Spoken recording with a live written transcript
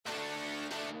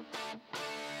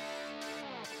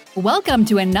Welcome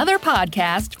to another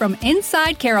podcast from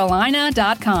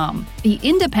InsideCarolina.com, the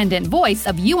independent voice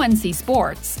of UNC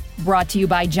Sports. Brought to you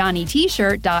by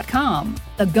JohnnyT-shirt.com,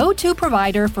 the go-to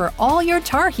provider for all your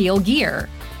Tar Heel gear.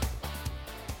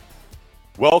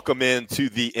 Welcome into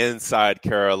the Inside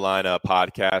Carolina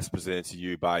podcast presented to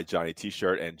you by Johnny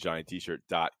T-shirt and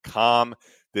JohnnyT-shirt.com.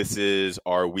 This is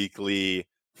our weekly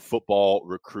football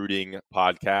recruiting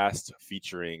podcast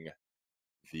featuring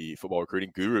the football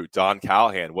recruiting guru, Don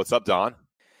Callahan. What's up, Don?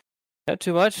 Not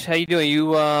too much. How you doing?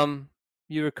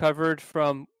 You recovered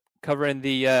from covering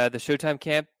the Showtime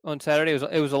camp on Saturday.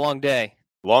 It was a long day.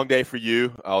 Long day for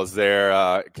you. I was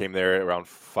there. Came there around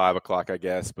 5 o'clock, I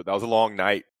guess. But that was a long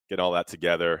night. Getting all that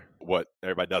together. What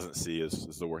everybody doesn't see is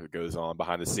the work that goes on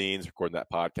behind the scenes, recording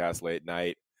that podcast late at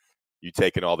night. You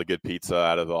taking all the good pizza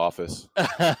out of the office.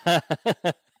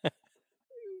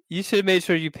 You should have made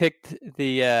sure you picked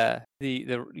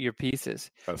your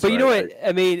pieces. That's but right. You know what?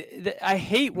 I mean, I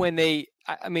hate when they.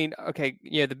 I mean, okay,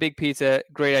 yeah, the big pizza,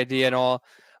 great idea and all,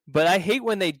 but I hate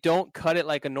when they don't cut it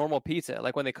like a normal pizza,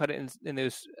 like when they cut it in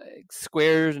those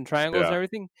squares and triangles and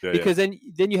everything. Yeah, because then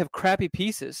you have crappy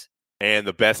pieces. And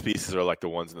the best pieces are like the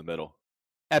ones in the middle.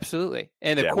 Absolutely,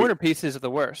 and the corner pieces are the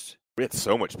worst. We had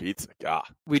so much pizza. God,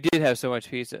 we did have so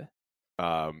much pizza.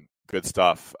 Good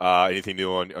stuff. Anything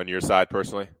new on your side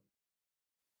personally?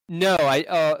 No,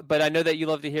 but I know that you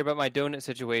love to hear about my donut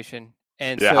situation,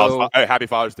 and so happy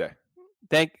Father's Day.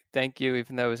 Thank you,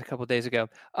 even though it was a couple of days ago.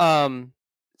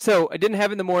 So I didn't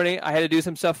have it in the morning. I had to do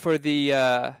some stuff for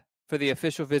the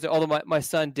official visit. Although my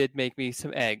son did make me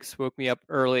some eggs, woke me up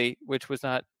early, which was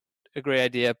not a great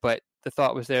idea, but the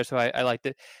thought was there, so I liked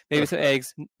it. Maybe some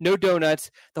eggs, no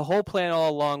donuts. The whole plan all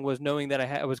along was knowing that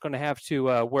I was going to have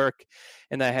to work,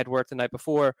 and that I had worked the night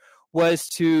before, was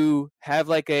to have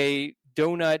like a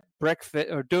donut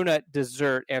breakfast or donut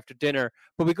dessert after dinner.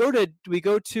 But we go to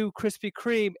Krispy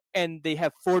Kreme and they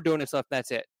have 4 donuts left, and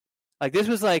that's it. Like this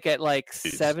was like at like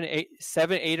 7,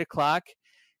 8 o'clock,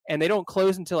 and they don't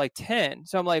close until like 10.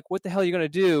 So I'm like, what the hell are you gonna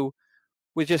do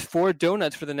with just 4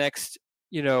 donuts for the next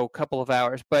couple of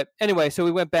hours? But anyway, so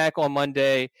we went back on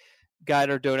Monday, got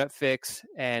our donut fix,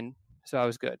 and so I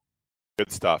was good. Good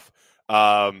stuff.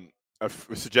 I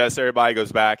suggest everybody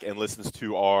goes back and listens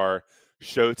to our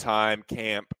Showtime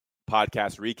Camp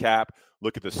podcast recap.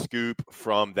 Look at the scoop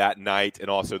from that night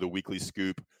and also the weekly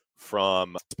scoop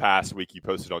from this past week you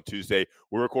posted on Tuesday.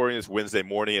 We're recording this Wednesday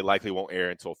morning. It likely won't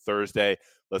air until Thursday.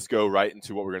 Let's go right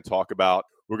into what we're going to talk about.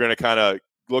 We're going to kind of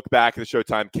look back at the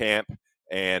Showtime Camp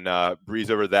and breeze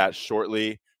over that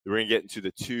shortly. We're going to get into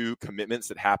the 2 commitments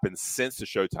that happened since the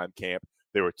Showtime Camp.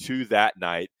 There were 2 that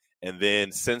night. And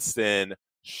then since then,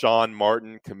 Sean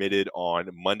Martin committed on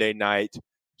Monday night.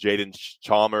 Jaden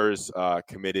Chalmers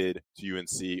committed to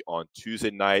UNC on Tuesday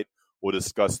night. We'll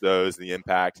discuss those and the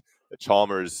impact that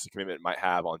Chalmers' commitment might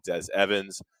have on Des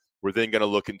Evans. We're then going to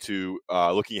look into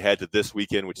looking ahead to this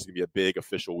weekend, which is going to be a big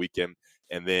official weekend,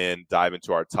 and then dive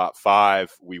into our top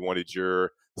 5. We wanted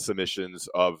your submissions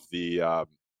of your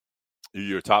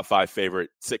top 5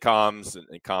 favorite sitcoms and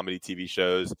comedy TV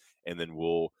shows, and then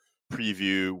we'll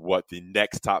preview what the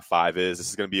next top 5 is.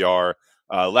 This is going to be our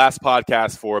last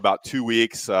podcast for about 2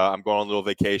 weeks. I'm going on a little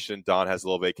vacation. Don has a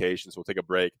little vacation, so we'll take a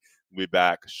break. We'll be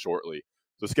back shortly.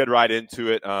 So let's get right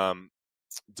into it.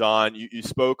 Don, you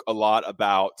spoke a lot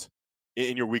about,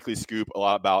 in your weekly scoop,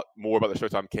 more about the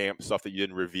Showtime Camp, stuff that you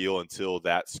didn't reveal until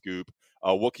that scoop.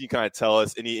 What can you kind of tell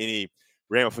us? Any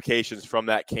ramifications from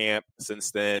that camp since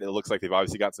then? It looks like they've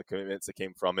obviously got some commitments that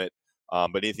came from it.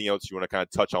 But anything else you want to kind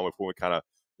of touch on before we kind of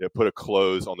put a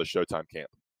close on the Showtime Camp?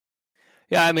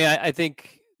 Yeah, I mean, I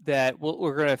think that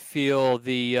we're going to feel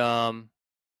the,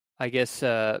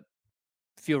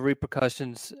 feel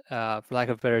repercussions, for lack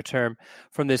of a better term,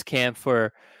 from this camp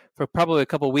for probably a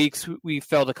couple of weeks. We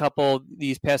felt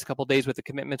these past couple of days with the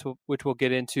commitments, which we'll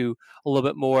get into a little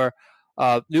bit more.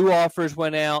 New offers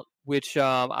went out, which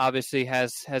obviously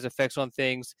has effects on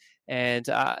things. And,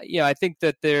 I think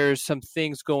that there's some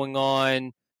things going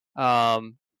on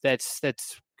that's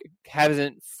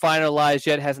hasn't finalized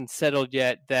yet, hasn't settled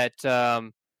yet, that's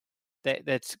kind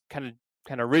of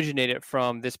originated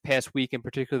from this past week, in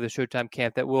particular the Showtime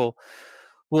Camp, that we'll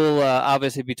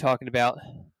obviously be talking about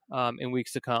in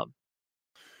weeks to come.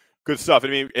 Good stuff. I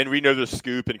mean, and we know the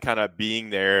scoop and kind of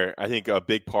being there. I think a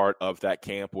big part of that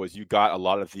camp was you got a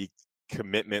lot of the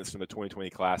commitments from the 2020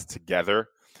 class together,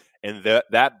 and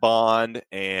that bond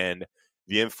and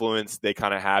the influence they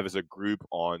kind of have as a group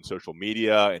on social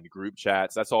media and group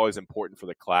chats, that's always important for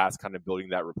the class, kind of building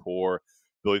that rapport,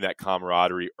 building that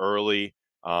camaraderie early.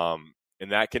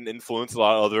 And that can influence a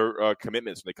lot of other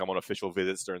commitments when they come on official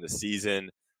visits during the season.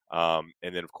 And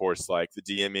then, of course, like the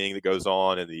DMing that goes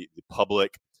on and the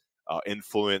public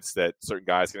influence that certain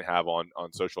guys can have on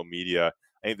social media.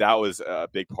 I think that was a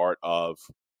big part of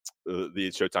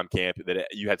the Showtime camp, that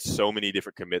you had so many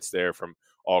different commits there from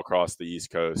all across the East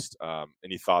Coast.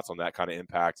 Any thoughts on that kind of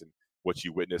impact and what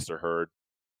you witnessed or heard?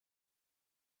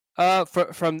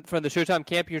 From the Showtime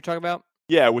camp you're talking about?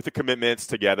 Yeah, with the commitments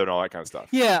together and all that kind of stuff.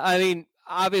 Yeah, I mean,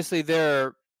 obviously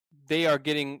they are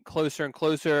getting closer and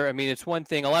closer. I mean, it's one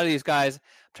thing. A lot of these guys, I'm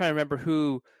trying to remember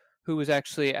who was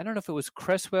actually, I don't know if it was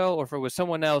Cresswell or if it was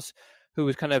someone else who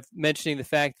was kind of mentioning the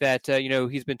fact that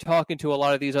he's been talking to a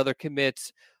lot of these other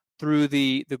commits through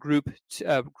the group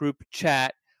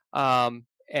chat, and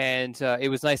it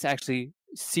was nice to actually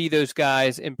see those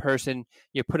guys in person.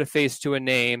 You put a face to a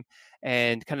name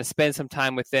and kind of spend some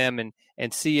time with them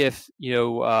and see if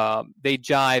they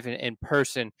jive in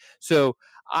person. So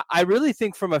I really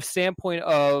think from a standpoint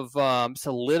of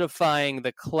solidifying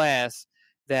the class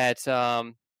that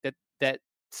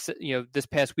this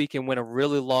past weekend went a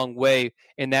really long way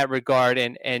in that regard,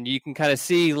 and you can kind of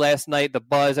see last night the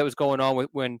buzz that was going on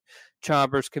when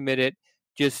Chambers committed,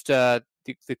 just the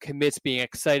commits being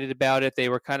excited about it. They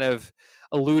were kind of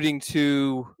alluding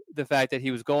to the fact that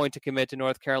he was going to commit to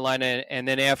North Carolina, and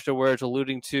then afterwards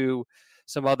alluding to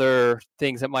some other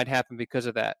things that might happen because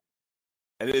of that.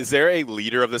 And is there a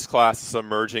leader of this class that's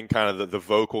emerging, kind of the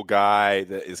vocal guy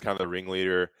that is kind of the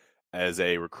ringleader as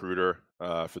a recruiter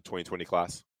for the 2020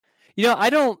 class? I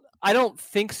don't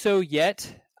think so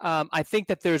yet. I think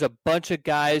that there's a bunch of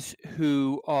guys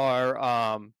who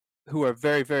are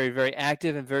very, very, very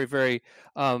active and very, very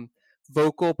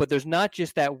vocal, but there's not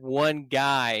just that one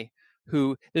guy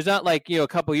who, there's not like, a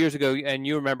couple of years ago, and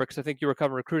you remember, because I think you were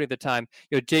covering recruiting at the time,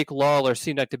 Jake Lawler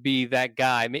seemed like to be that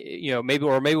guy, maybe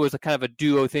it was a kind of a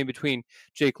duo thing between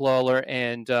Jake Lawler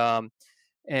and Michael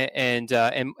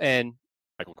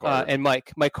Carter. And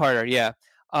Mike Carter. Yeah.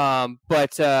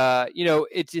 But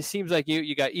it just seems like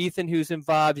you got Ethan who's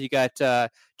involved, you got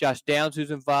Josh Downs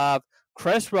who's involved.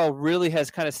 Cresswell really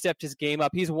has kind of stepped his game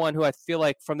up. He's one who I feel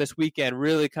like from this weekend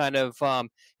really kind of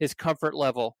his comfort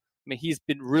level. I mean, he's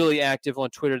been really active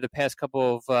on Twitter the past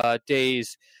couple of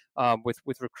days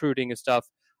with recruiting and stuff.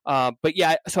 But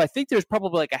yeah, so I think there's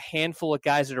probably like a handful of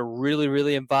guys that are really,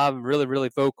 really involved and really, really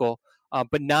vocal,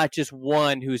 but not just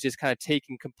one who's just kind of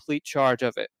taking complete charge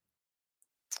of it.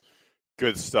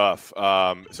 Good stuff.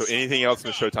 So anything else in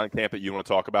the Showtime camp that you want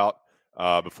to talk about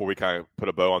before we kind of put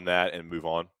a bow on that and move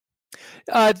on?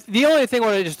 The only thing I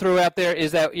want to just throw out there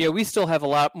is that we still have a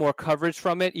lot more coverage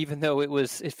from it, even though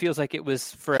it feels like it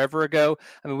was forever ago.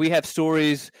 I mean, we have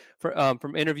stories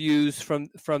from interviews from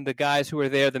the guys who are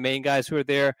there, the main guys who are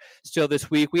there still this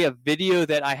week. We have video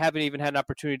that I haven't even had an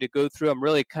opportunity to go through. I'm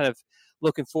really kind of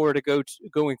looking forward to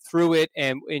going through it,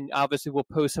 and obviously we'll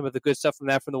post some of the good stuff from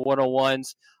the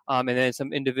one-on-ones, and then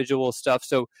some individual stuff.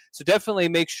 So definitely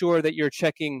make sure that you're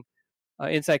checking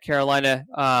Inside Carolina,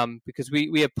 because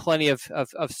we have plenty of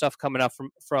stuff coming up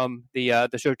from the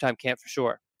Showtime camp for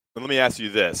sure. Let me ask you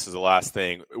this as the last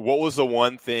thing. What was the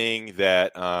one thing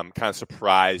that kind of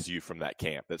surprised you from that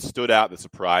camp, that stood out, that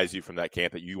surprised you from that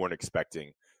camp that you weren't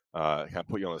expecting? Kind of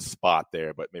put you on the spot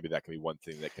there, but maybe that can be one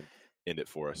thing that can end it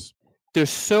for us. There's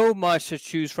so much to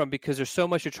choose from because there's so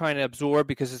much you're trying to absorb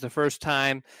because it's the first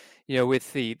time,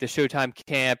 with the Showtime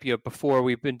camp, before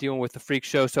we've been dealing with the freak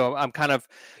show. So I'm kind of,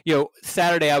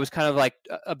 Saturday I was kind of like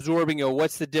absorbing,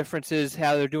 what's the differences,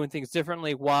 how they're doing things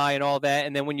differently, why, and all that.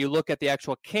 And then when you look at the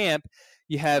actual camp,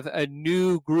 you have a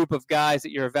new group of guys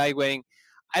that you're evaluating.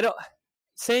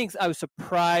 Saying I was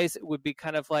surprised would be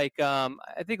kind of like, I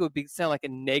think it would sound like a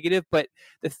negative, but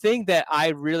the thing that I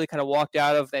really kind of walked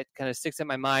out of that kind of sticks in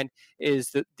my mind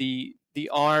is the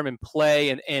arm and play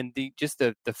and the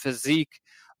physique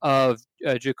of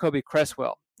Jacoby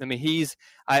Cresswell. I mean,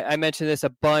 I mentioned this a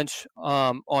bunch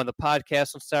on the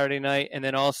podcast on Saturday night, and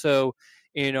then also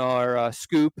in our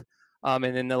scoop, and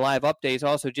then the live updates.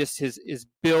 Also, just his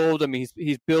build. I mean,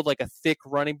 he's built like a thick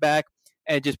running back,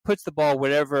 and just puts the ball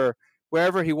wherever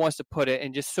he wants to put it,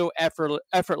 and just so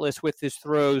effortless with his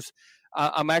throws.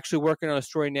 I'm actually working on a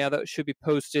story now that should be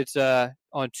posted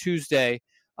on Tuesday.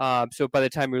 So by the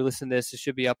time you listen to this, it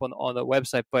should be up on the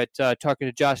website. But talking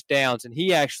to Josh Downs, and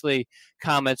he actually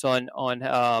comments on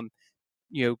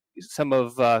some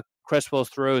of Cresswell's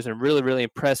throws, and really, really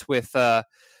impressed with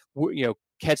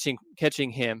catching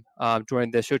him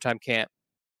during the Showtime camp.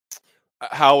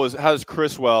 How's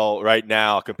Cresswell right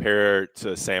now compared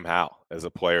to Sam Howell as a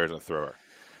player and a thrower?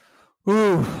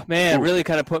 Ooh, man, really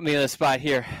kind of put me on the spot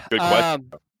here. Good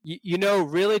question.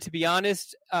 Really, to be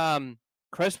honest,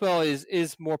 Cresswell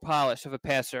is more polished of a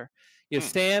passer.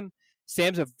 Sam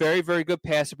Sam's a very, very good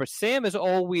passer, but Sam is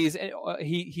always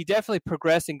he definitely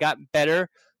progressed and gotten better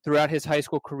throughout his high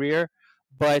school career.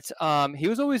 But he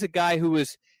was always a guy who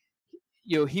was,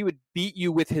 he would beat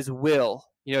you with his will.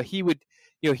 He would,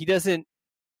 he doesn't.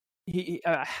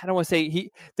 I don't want to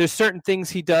say there's certain things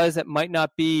he does that might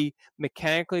not be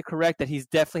mechanically correct that he's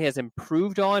definitely has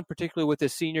improved on, particularly with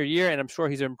his senior year, and I'm sure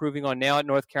he's improving on now at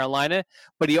North Carolina.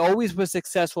 But he always was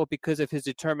successful because of his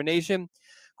determination.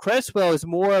 Cresswell is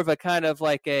more of a kind of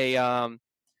like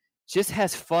just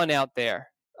has fun out there,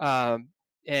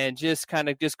 and just kind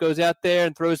of just goes out there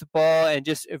and throws the ball, and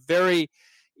just very,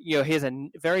 he has a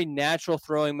very natural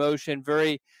throwing motion,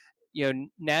 very,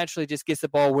 naturally just gets the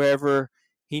ball wherever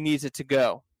he needs it to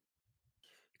go.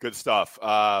 Good stuff.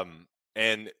 And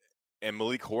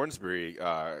Malik Hornsby,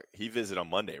 he visited on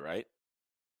Monday, right?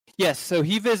 Yes. So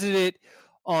he visited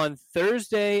on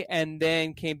Thursday and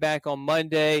then came back on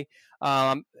Monday.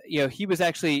 He was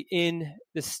actually in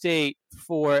the state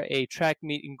for a track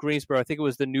meet in Greensboro. I think it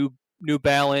was the New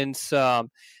Balance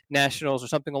Nationals or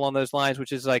something along those lines,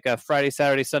 which is like a Friday,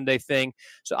 Saturday, Sunday thing.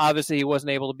 So obviously he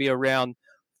wasn't able to be around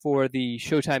for the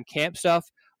Showtime camp stuff.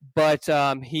 But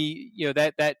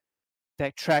that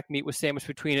track meet was sandwiched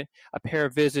between a pair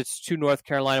of visits to North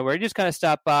Carolina where he just kind of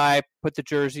stopped by, put the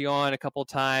jersey on a couple of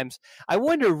times. I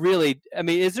wonder, really,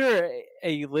 is there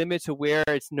a limit to where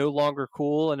it's no longer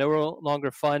cool and no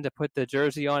longer fun to put the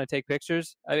jersey on and take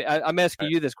pictures? I'm asking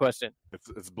you this question.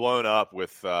 It's blown up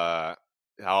with how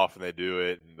often they do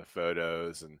it and the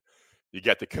photos, and you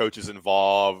get the coaches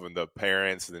involved and the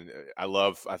parents. And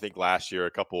I think last year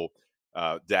a couple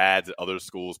dads at other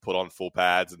schools put on full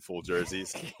pads and full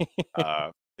jerseys.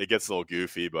 It gets a little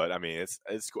goofy, but it's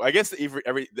cool. I guess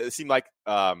it seemed like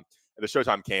at the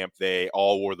Showtime camp they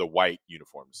all wore the white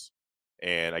uniforms,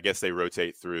 and I guess they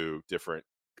rotate through different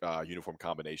uniform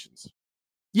combinations.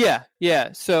 Yeah.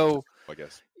 So I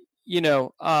guess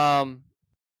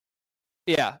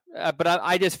but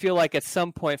I just feel like at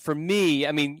some point for me,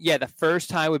 the first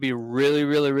time would be really,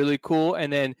 really, really cool,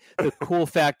 and then the cool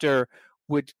factor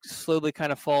would slowly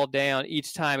kind of fall down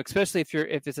each time, especially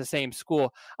if it's the same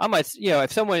school. I might,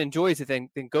 if someone enjoys it, then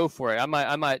go for it.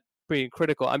 I might be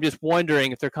critical. I'm just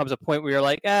wondering if there comes a point where you're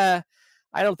like, I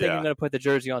don't think I'm going to put the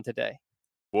jersey on today.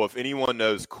 Well, if anyone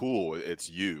knows cool, it's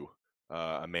you,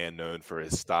 a man known for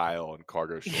his style and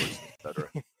cargo shorts, etc.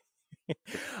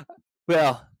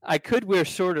 Well, I could wear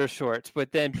shorter shorts,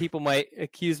 but then people might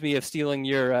accuse me of stealing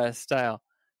your style.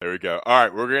 There we go. All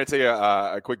right, we're going to take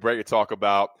a quick break to talk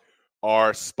about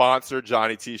our sponsor,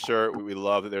 Johnny T-Shirt. We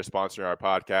love that they're sponsoring our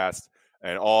podcast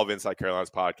and all of Inside Carolina's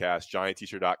podcast,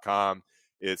 JohnnyT-Shirt.com.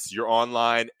 It's your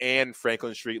online and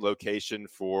Franklin Street location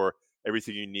for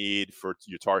everything you need for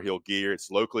your Tar Heel gear. It's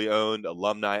locally owned,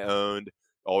 alumni owned.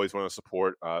 Always want to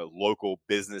support local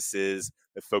businesses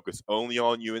that focus only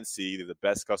on UNC. They're the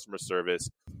best customer service,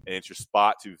 and it's your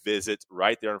spot to visit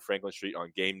right there on Franklin Street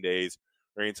on game days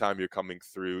or anytime you're coming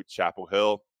through Chapel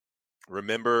Hill.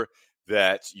 Remember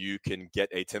that you can get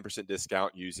a 10%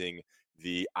 discount using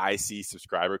the IC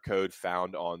subscriber code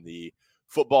found on the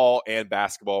football and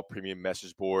basketball premium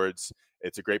message boards.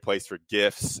 It's a great place for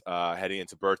gifts heading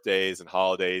into birthdays and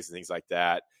holidays and things like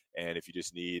that. And if you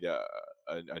just need a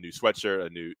new sweatshirt, a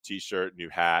new T-shirt, new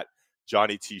hat,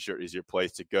 Johnny T-Shirt is your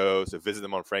place to go. So visit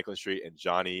them on Franklin Street and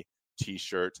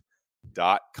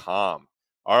JohnnyT-Shirt.com.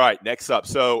 All right, next up.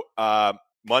 So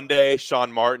Monday,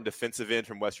 Sean Martin, defensive end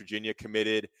from West Virginia,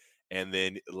 committed. And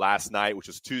then last night, which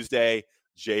was Tuesday,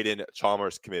 Jaden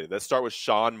Chalmers committed. Let's start with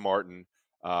Sean Martin,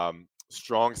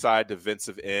 strong side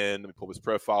defensive end. Let me pull his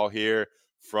profile here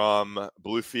from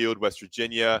Bluefield, West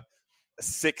Virginia,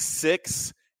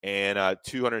 6'6", and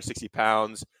 260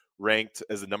 pounds, ranked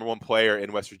as the number one player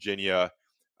in West Virginia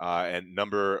and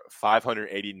number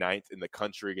 589th in the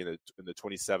country in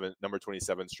the number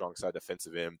 27 strong side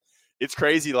defensive end. It's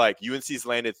crazy. Like UNC's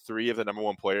landed 3 of the number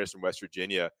one players from West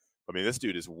Virginia. This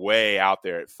dude is way out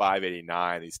there at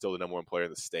 589. He's still the number one player in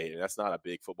the state, and that's not a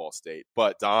big football state.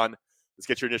 But, Don, let's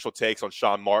get your initial takes on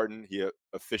Sean Martin. He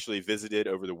officially visited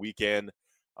over the weekend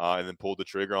and then pulled the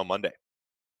trigger on Monday.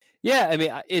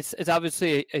 Yeah, it's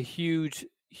obviously a huge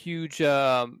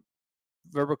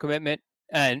verbal commitment,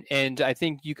 and I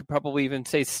think you could probably even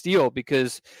say steal,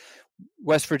 because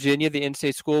West Virginia, the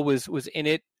in-state school, was in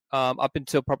it up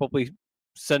until probably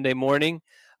Sunday morning.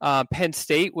 Penn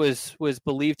State was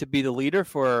believed to be the leader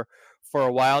for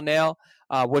a while now.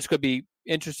 What's going to be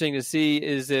interesting to see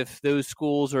is if those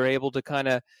schools are able to kind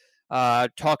of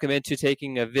talk him into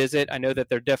taking a visit. I know that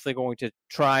they're definitely going to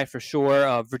try for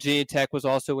sure. Virginia Tech was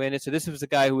also in it. So this was a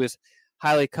guy who was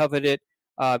highly coveted.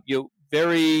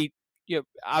 Obviously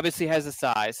has the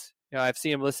size. I've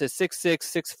seen him listed 6'6",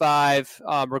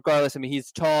 6'5". Regardless, I mean,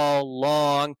 he's tall,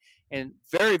 long, and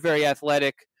very, very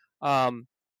athletic.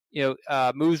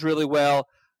 Moves really well.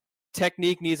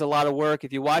 Technique needs a lot of work.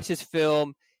 If you watch his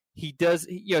film, he does.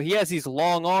 He has these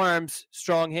long arms,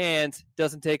 strong hands.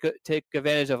 Doesn't take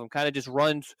advantage of them. Kind of just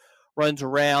runs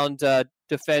around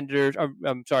defenders.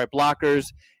 Blockers,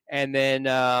 and then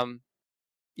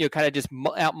kind of just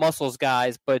out muscles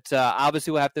guys. But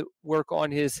obviously, we'll have to work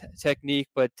on his technique.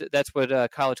 But that's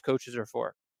what college coaches are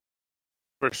for.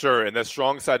 For sure, and that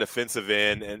strong side defensive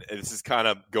end, and this is kind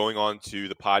of going on to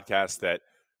the podcast that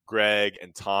Greg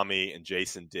and Tommy and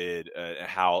Jason did,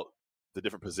 how the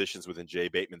different positions within Jay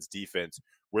Bateman's defense.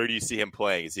 Where do you see him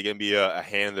playing? Is he going to be a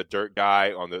hand in the dirt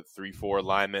guy on the 3-4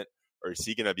 alignment, or is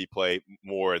he going to be played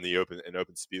more in the open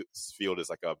field as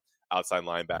like a outside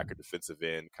linebacker, defensive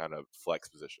end kind of flex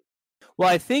position? Well,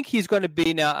 I think he's going to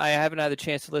be now. I haven't had the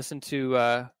chance to listen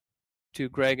to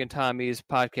Greg and Tommy's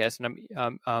podcast,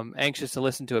 and I'm anxious to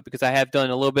listen to it because I have done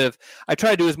a little bit of. I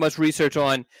try to do as much research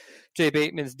on Jay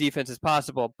Bateman's defense as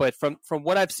possible, but from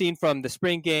what I've seen from the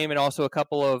spring game and also a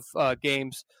couple of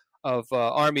games of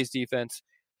Army's defense,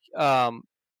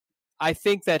 I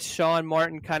think that Sean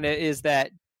Martin kind of is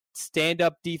that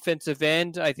stand-up defensive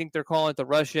end. I think they're calling it the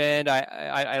rush end.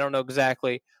 I don't know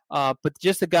exactly, but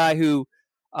just a guy who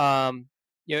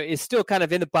is still kind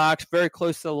of in the box, very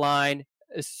close to the line.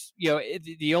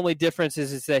 The only difference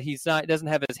is that doesn't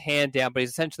have his hand down, but he's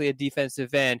essentially a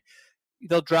defensive end.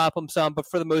 They'll drop him some, but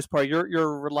for the most part,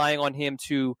 you're relying on him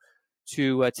to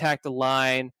attack the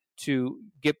line, to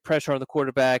get pressure on the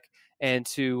quarterback, and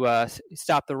to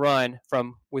stop the run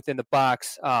from within the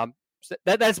box. So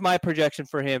that's my projection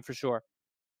for him for sure.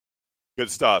 Good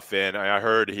stuff, and I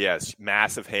heard he has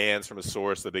massive hands from a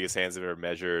source, the biggest hands I've ever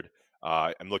measured.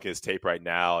 I'm looking at his tape right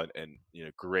now, and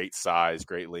great size,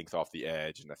 great length off the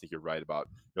edge, and I think you're right about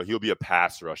he'll be a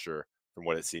pass rusher from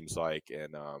what it seems like,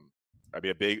 and I'd be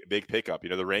a big pickup.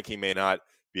 The ranking may not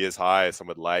be as high as some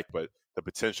would like, but the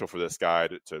potential for this guy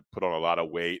to put on a lot of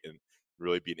weight and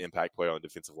really be an impact player on the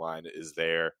defensive line is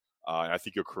there. And I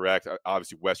think you're correct.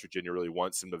 Obviously, West Virginia really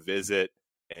wants him to visit,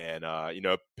 and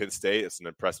Penn State, it's an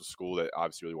impressive school that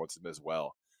obviously really wants him as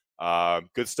well.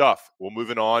 Good stuff. Well,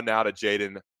 moving on now to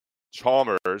Jaden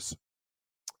Chalmers,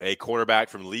 a cornerback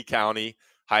from Lee County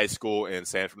High School in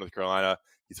Sanford, North Carolina.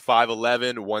 He's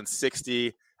 5'11",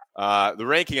 160. The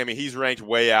ranking, I mean, he's ranked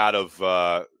way out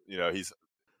of, he's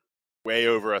way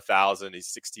over 1,000. He's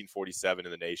 1647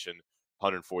 in the nation,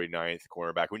 149th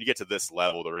cornerback. When you get to this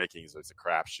level, the rankings, it's a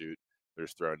crapshoot. They're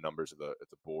just throwing numbers at the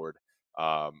board.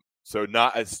 So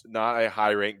not a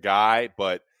high ranked guy,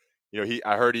 but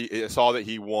I saw that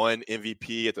he won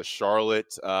MVP at the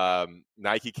Charlotte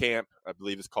Nike camp, I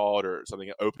believe it's called, or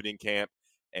something, opening camp,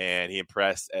 and he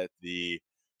impressed at the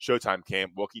Showtime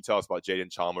camp. What can you tell us about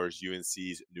Jaden Chalmers,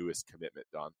 UNC's newest commitment,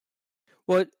 Don?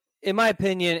 Well, in my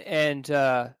opinion, and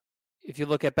if you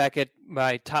look back at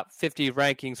my top 50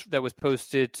 rankings that was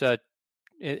posted at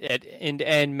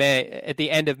the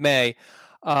end of May,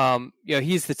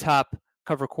 he's the top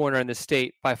cover corner in the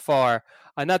state by far.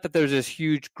 Not that there's this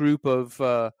huge group of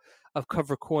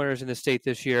cover corners in the state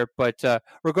this year, but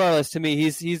regardless, to me,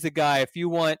 he's the guy. If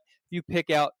you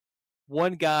pick out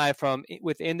one guy from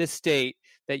within the state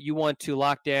that you want to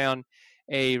lock down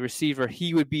a receiver,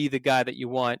 he would be the guy that you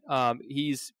want.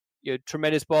 He's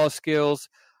tremendous ball skills,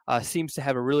 seems to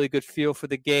have a really good feel for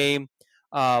the game,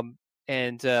 I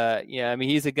mean,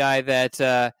 he's a guy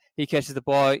that he catches the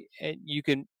ball, and you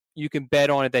can bet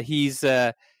on it that he's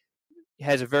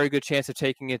has a very good chance of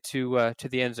taking it to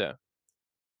the end zone.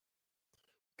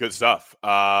 Good stuff.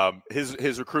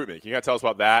 His recruitment, can you tell us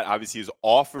about that? Obviously, he was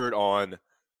offered on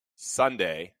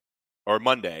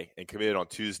Monday and committed on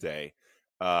Tuesday.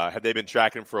 Have they been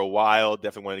tracking him for a while?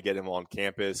 Definitely wanted to get him on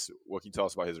campus. What can you tell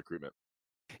us about his recruitment?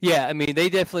 Yeah, I mean, they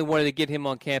definitely wanted to get him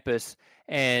on campus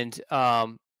and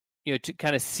to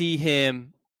kind of see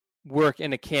him work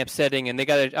in a camp setting, and they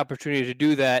got an opportunity to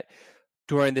do that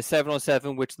during the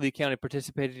 7-on-7, which Lee County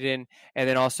participated in, and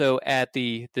then also at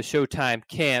the Showtime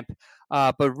camp.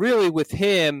 But really with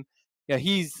him,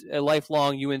 he's a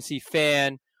lifelong UNC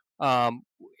fan, and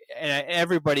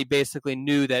everybody basically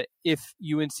knew that if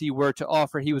UNC were to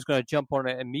offer, he was going to jump on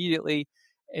it immediately.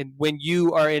 And when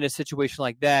you are in a situation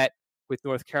like that with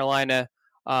North Carolina,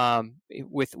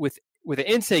 with an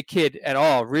in-state kid at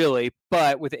all, really,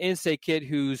 but with an in-state kid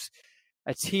who's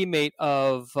a teammate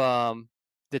of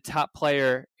the top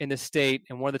player in the state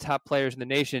and one of the top players in the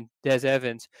nation, Des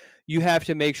Evans, you have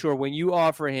to make sure when you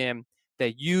offer him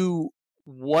that you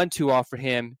want to offer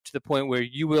him to the point where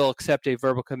you will accept a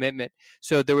verbal commitment.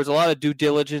 So there was a lot of due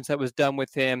diligence that was done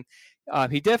with him.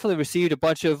 he definitely received a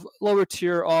bunch of lower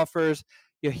tier offers.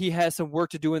 He has some work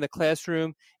to do in the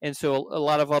classroom, and so a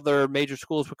lot of other major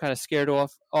schools were kind of scared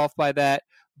off by that.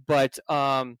 But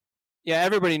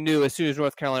everybody knew as soon as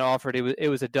North Carolina offered, it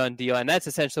was a done deal, and that's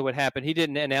essentially what happened. He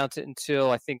didn't announce it until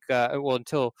I think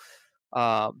until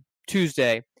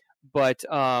Tuesday, but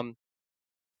I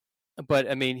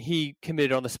mean, he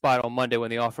committed on the spot on Monday when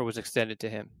the offer was extended to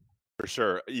him. For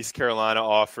sure. East Carolina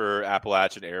offer,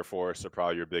 Appalachian Air Force are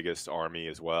probably your biggest Army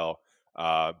as well.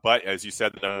 But as you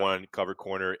said, the number one cover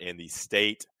corner in the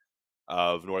state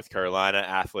of North Carolina,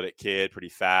 athletic kid, pretty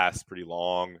fast, pretty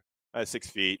long, 6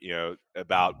 feet,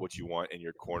 about what you want in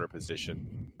your corner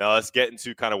position. Now let's get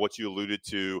into kind of what you alluded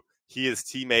to. He is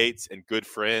teammates and good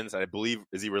friends. I believe,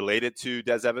 is he related to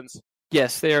Des Evans?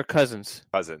 Yes, they are cousins.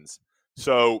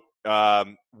 So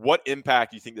what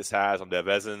impact do you think this has on Des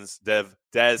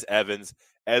Evans?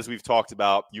 As we've talked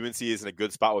about, UNC is in a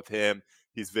good spot with him.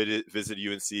 He's visited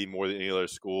UNC more than any other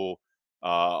school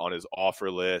on his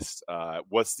offer list.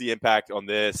 What's the impact on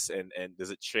this, and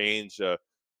does it change the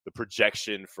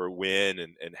projection for Wynn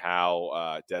and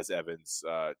how Des Evans,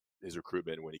 his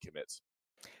recruitment when he commits?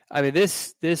 I mean,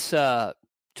 this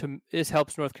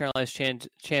helps North Carolina's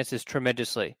chances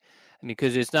tremendously. I mean,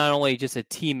 because it's not only just a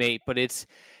teammate, but it's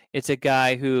a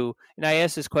guy who, and I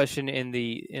asked this question in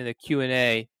the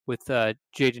Q&A with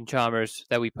Jaden Chalmers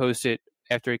that we posted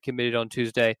after he committed on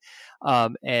Tuesday, I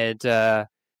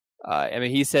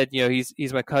mean, he said,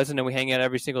 he's my cousin and we hang out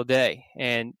every single day,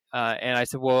 and I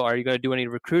said, well, are you going to do any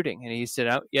recruiting? And he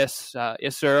said, yes,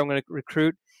 sir, I'm going to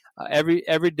recruit every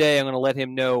day. I'm going to let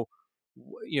him know,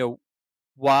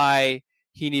 why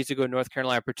he needs to go to North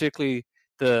Carolina, particularly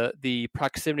the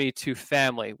proximity to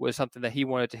family was something that he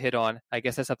wanted to hit on. I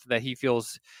guess that's something that he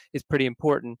feels is pretty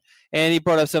important. And he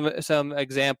brought up some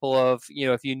example of,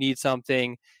 if you need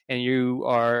something and you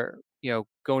are,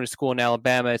 going to school in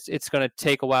Alabama, it's going to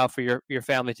take a while for your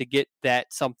family to get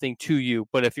that something to you.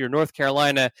 But if you're North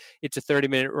Carolina, it's a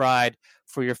 30-minute ride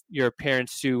for your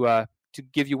parents to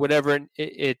give you whatever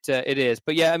it is.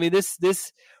 But yeah, I mean,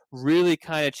 this really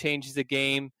kind of changes the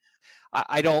game.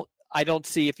 I don't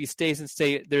see, if he stays in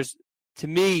state, there's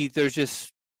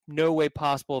just no way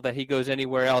possible that he goes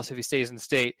anywhere else if he stays in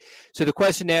state. So the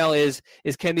question now is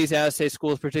can these out-of-state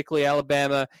schools, particularly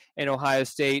Alabama and Ohio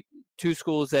State, two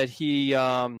schools that he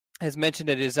has mentioned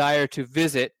a desire to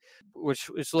visit, which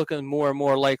is looking more and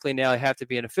more likely now to have to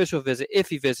be an official visit if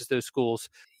he visits those schools.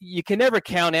 You can never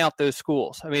count out those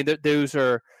schools. I mean, those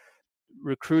are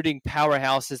recruiting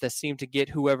powerhouses that seem to get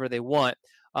whoever they want.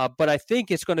 But I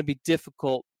think it's going to be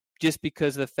difficult just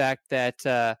because of the fact that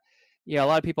a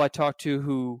lot of people I talk to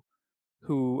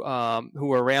who are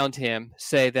around him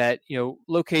say that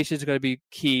location is going to be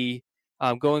key.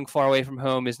 Going far away from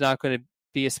home is not going to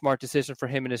be a smart decision for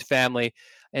him and his family,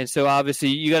 and so obviously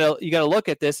you gotta look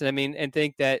at this and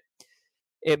think that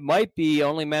it might be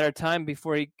only a matter of time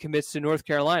before he commits to North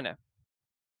Carolina.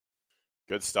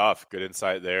 Good stuff. Good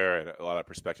insight there, and a lot of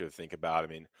perspective to think about. I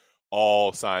mean,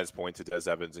 all signs point to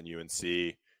Des Evans and UNC.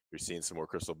 You're seeing some more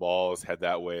crystal balls head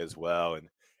that way as well, and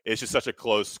it's just such a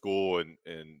close school, and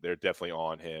they're definitely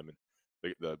on him.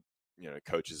 And the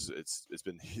coaches, it's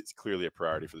clearly a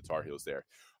priority for the Tar Heels there.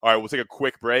 All right, we'll take a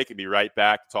quick break and be right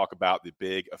back to talk about the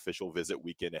big official visit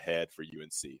weekend ahead for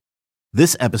UNC.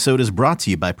 This episode is brought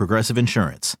to you by Progressive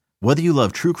Insurance. Whether you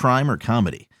love true crime or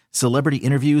comedy, celebrity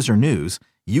interviews or news,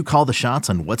 you call the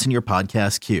shots on what's in your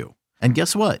podcast queue. And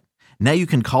guess what? Now you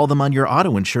can call them on your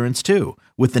auto insurance too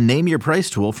with the Name Your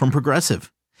Price tool from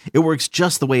Progressive. It works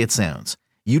just the way it sounds.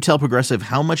 You tell Progressive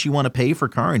how much you want to pay for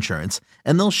car insurance,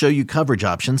 and they'll show you coverage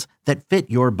options that fit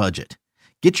your budget.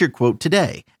 Get your quote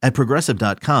today at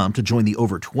Progressive.com to join the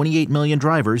over 28 million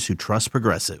drivers who trust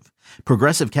Progressive.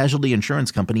 Progressive Casualty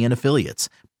Insurance Company and Affiliates.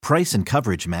 Price and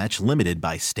coverage match limited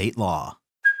by state law.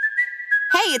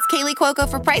 Hey, it's Kaylee Cuoco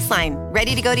for Priceline.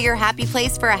 Ready to go to your happy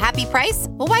place for a happy price?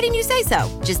 Well, why didn't you say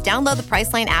so? Just download the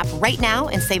Priceline app right now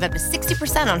and save up to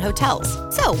 60% on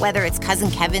hotels. So whether it's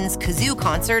Cousin Kevin's Kazoo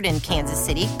Concert in Kansas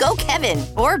City, go Kevin,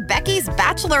 or Becky's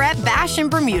Bachelorette Bash in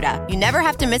Bermuda, you never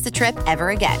have to miss a trip ever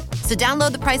again. So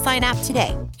download the Priceline app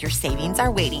today. Your savings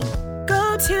are waiting.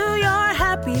 Go to your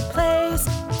happy place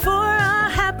for a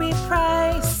happy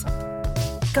price.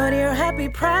 Go to your happy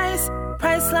price,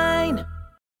 Priceline.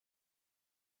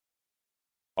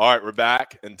 All right, we're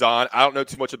back. And Don, I don't know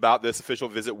too much about this official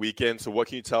visit weekend, so what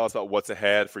can you tell us about what's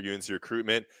ahead for UNC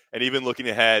recruitment? And even looking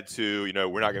ahead to,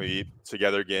 we're not going to be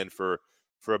together again for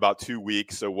about 2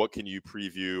 weeks. So what can you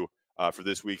preview for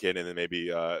this weekend and then maybe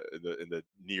in the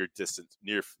near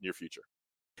future?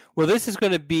 Well, this is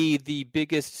going to be the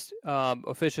biggest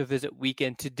official visit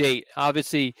weekend to date.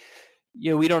 Obviously,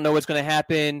 we don't know what's going to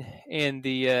happen in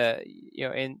the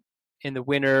in the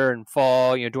winter and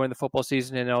fall, during the football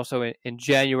season, and also in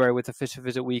January with official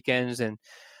visit weekends, and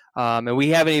we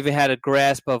haven't even had a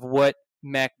grasp of what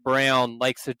Mack Brown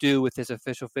likes to do with his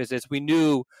official visits. We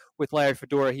knew with Larry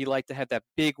Fedora he liked to have that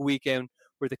big weekend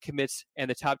where the commits and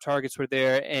the top targets were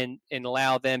there, and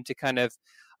allow them to kind of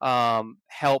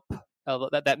help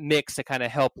that mix to kind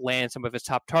of help land some of his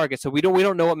top targets. So we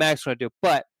don't know what Mack's going to do,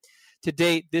 but to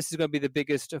date, this is going to be the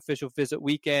biggest official visit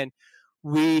weekend.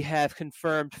 We have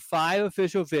confirmed 5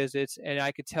 official visits, and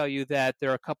I could tell you that there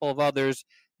are a couple of others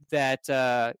that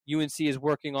UNC is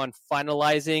working on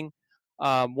finalizing.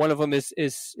 One of them is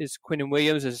Quinnen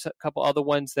Williams. There's a couple other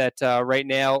ones that right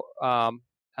now I'm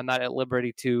not at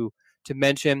liberty to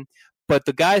mention. But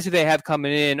the guys who they have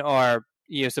coming in are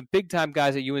some big time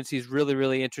guys that UNC is really,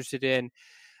 really interested in.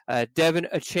 Devin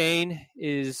Achane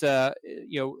is the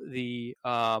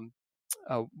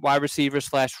wide receiver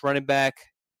 / running back.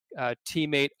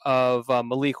 Teammate of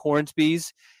Malik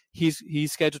Hornsby's.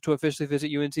 He's scheduled to officially visit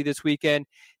UNC this weekend.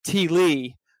 T.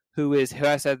 Lee, who has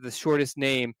had the shortest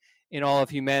name in all of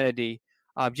humanity,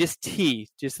 just the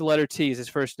letter T is his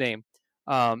first name.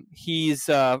 He's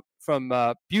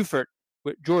from Beaufort,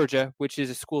 Georgia, which is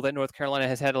a school that North Carolina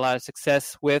has had a lot of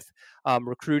success with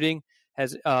recruiting.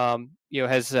 Has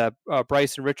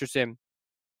Bryson Richardson,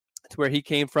 to where he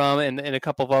came from, and a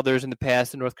couple of others in the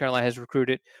past that North Carolina has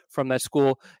recruited from that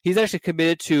school. He's actually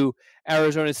committed to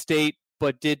Arizona State,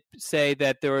 but did say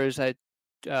that there is 3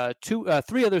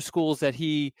 other schools that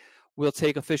he will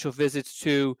take official visits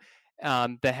to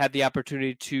that have the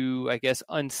opportunity to, I guess,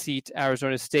 unseat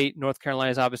Arizona State. North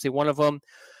Carolina is obviously one of them.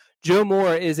 Joe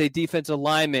Moore is a defensive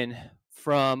lineman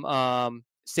from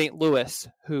St. Louis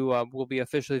who will be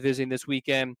officially visiting this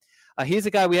weekend. He's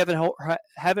a guy we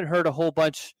haven't heard a whole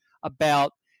bunch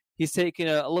about. He's taking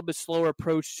a little bit slower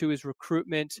approach to his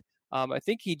recruitment. I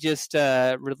think he just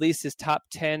released his top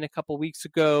 10 a couple weeks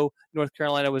ago. North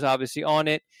Carolina was obviously on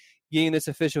it. Getting this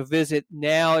official visit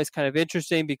now is kind of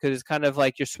interesting because it's kind of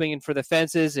like you're swinging for the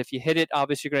fences. If you hit it,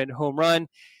 obviously you're going to hit a home run.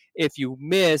 If you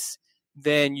miss,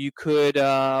 then you could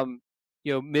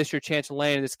miss your chance of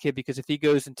landing this kid, because if he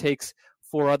goes and takes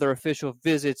 4 other official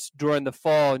visits during the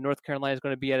fall, North Carolina is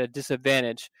going to be at a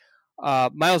disadvantage.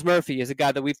 Miles Murphy is a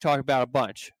guy that we've talked about a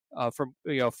bunch, from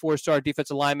 4-star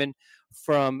defensive lineman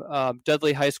from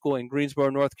Dudley High School in Greensboro,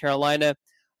 North Carolina.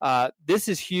 This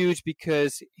is huge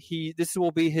because this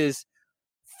will be his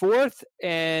 4th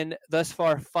and thus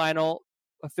far final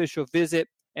official visit,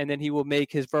 and then he will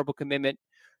make his verbal commitment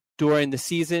during the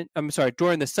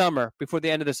summer. Before the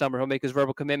end of the summer, he'll make his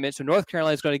verbal commitment. So North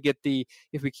Carolina is going to get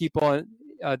if we keep on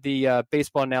the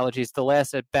baseball analogies, the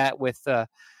last at bat with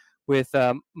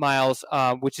Miles,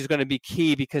 which is going to be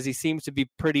key because he seems to be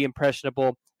pretty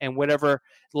impressionable, and whatever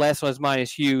the last on his mind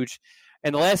is huge.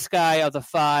 And the last guy of the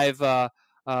 5,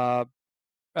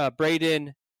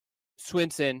 Braden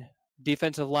Swinson,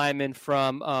 defensive lineman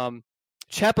from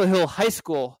Chapel Hill High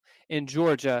School in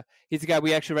Georgia. He's the guy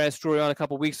we actually ran a story on a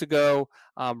couple weeks ago.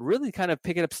 Really kind of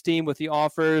picking up steam with the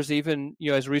offers, even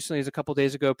as recently as a couple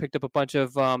days ago, picked up a bunch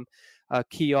of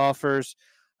key offers.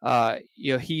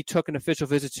 He took an official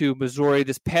visit to Missouri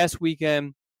this past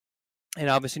weekend, and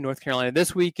obviously North Carolina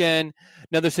this weekend.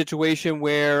 Another situation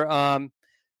where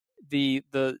the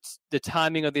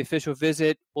timing of the official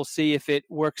visit, we'll see if it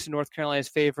works in North Carolina's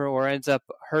favor or ends up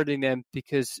hurting them,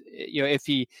 because if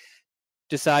he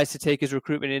decides to take his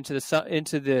recruitment into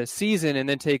the season and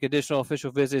then take additional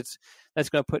official visits, that's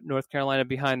going to put North Carolina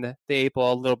behind the 8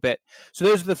 ball a little bit. So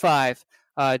those are the 5.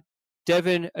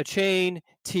 Devin Achane,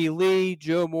 T. Lee,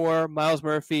 Joe Moore, Miles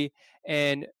Murphy,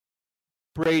 and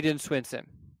Braden Swinson.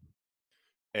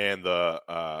 And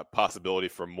the possibility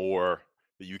for more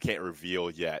that you can't reveal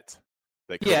yet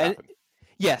that could happen.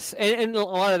 Yes, and a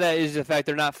lot of that is the fact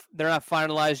they're not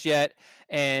finalized yet,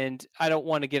 and I don't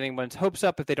want to get anyone's hopes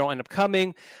up if they don't end up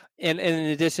coming. And in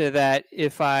addition to that,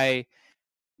 if I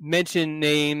mention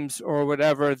names or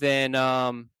whatever, then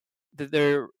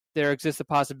there exists a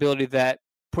possibility that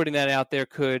putting that out there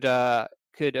could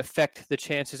affect the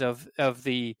chances of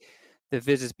the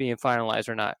visits being finalized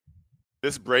or not.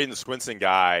 This Braden Swinson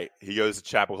guy, he goes to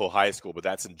Chapel Hill High School, but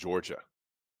that's in Georgia.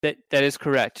 That is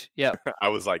correct. Yeah. I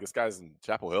was like, this guy's in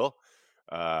Chapel Hill.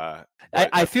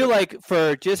 I feel like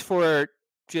for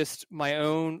just my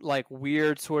own like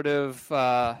weird sort of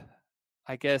I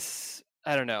guess,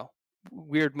 I don't know,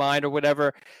 weird mind or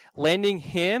whatever, landing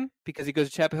him because he goes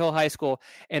to Chapel Hill High School,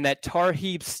 and that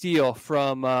Tarheeb Steele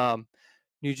from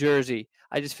New Jersey.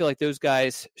 I just feel like those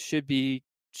guys should be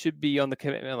on the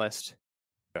commitment list.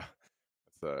 Yeah,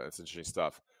 it's interesting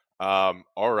stuff. All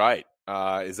right.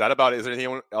 Is there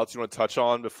anything else you want to touch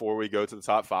on before we go to the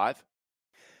top 5?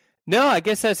 No, I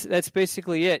guess that's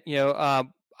basically it.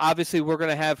 Obviously we're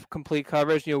going to have complete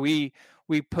coverage. We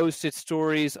posted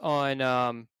stories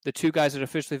on the 2 guys that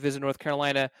officially visited North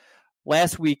Carolina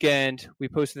last weekend. We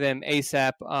posted them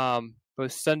ASAP.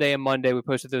 Both Sunday and Monday, we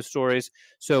posted those stories.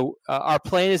 So our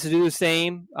plan is to do the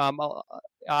same.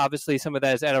 Obviously, some of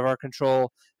that is out of our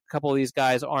control. A couple of these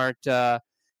guys aren't the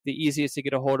easiest to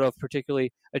get a hold of,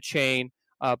 particularly a chain.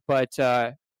 But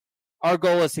our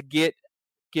goal is to get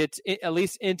at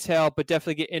least intel, but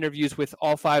definitely get interviews with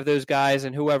all 5 of those guys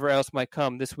and whoever else might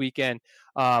come this weekend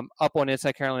up on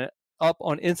Inside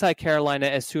Carolina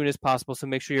as soon as possible. So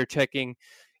make sure you're checking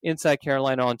Inside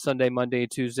Carolina on Sunday, Monday,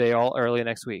 and Tuesday, all early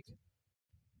next week.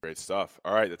 Great stuff.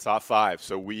 All right, the top 5.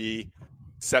 So we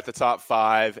set the top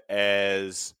 5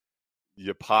 as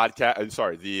your podcast.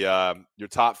 Your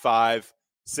top 5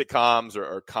 sitcoms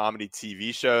or comedy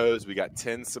TV shows. We got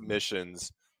 10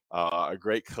 submissions. A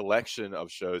great collection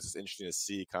of shows. It's interesting to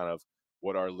see kind of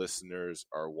what our listeners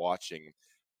are watching.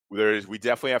 We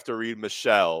definitely have to read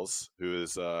Michelle's, who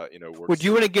is Would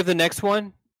you want to give the next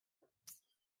one?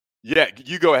 Yeah,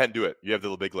 you go ahead and do it. You have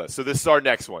the big list. So this is our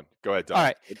next one. Go ahead, Don. All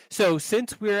right. So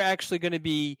since we're actually going to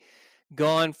be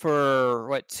gone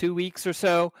for 2 weeks or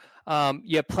so,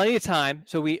 you have plenty of time.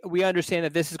 So we understand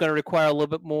that this is going to require a little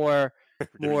bit more.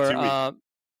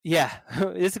 Yeah,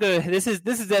 this is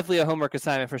definitely a homework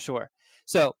assignment for sure.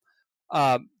 So,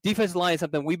 defensive line is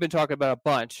something we've been talking about a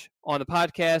bunch on the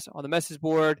podcast, on the message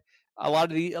board. A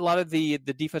lot of the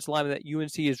defensive linemen that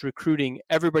UNC is recruiting,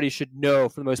 everybody should know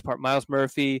for the most part. Myles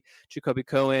Murphy, Jacoby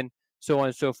Cohen, so on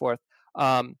and so forth.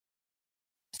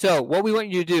 So what we want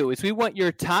you to do is we want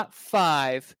your top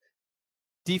 5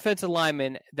 defensive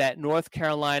linemen that North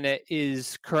Carolina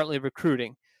is currently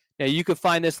recruiting. Now, you can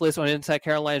find this list on Inside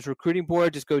Carolina's recruiting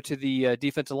board. Just go to the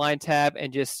defensive line tab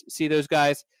and just see those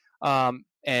guys and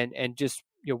just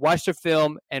watch their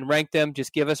film and rank them.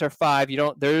 Just give us our 5.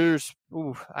 There's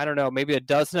I don't know, maybe a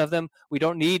dozen of them. We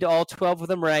don't need all 12 of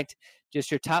them ranked.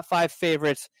 Just your top 5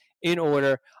 favorites in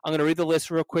order. I'm going to read the list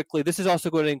real quickly. This is also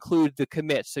going to include the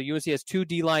commits. So UNC has 2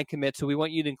 D-line commits, so we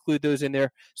want you to include those in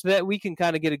there so that we can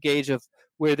kind of get a gauge of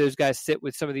where those guys sit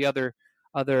with some of the other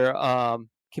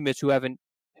commits who haven't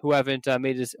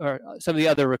made this, or some of the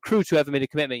other recruits who haven't made a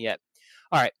commitment yet.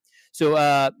 All right. So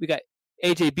we got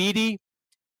AJ Beatty,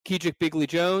 Kedrick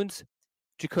Bigley-Jones,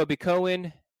 Jacoby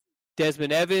Cohen,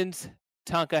 Desmond Evans,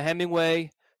 Tonka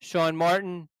Hemingway, Sean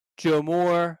Martin, Joe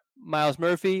Moore, Myles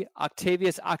Murphy,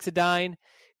 Octavius Oxidine,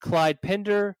 Clyde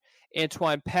Pender,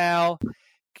 Antoine Powell,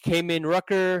 Kamen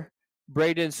Rucker,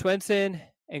 Braden Swenson,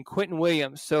 and Quentin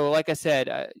Williams. So like I said,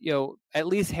 at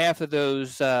least half of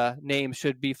those names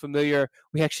should be familiar.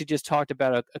 We actually just talked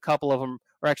about a couple of them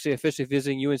are actually officially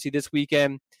visiting UNC this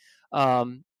weekend.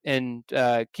 And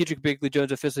Kedrick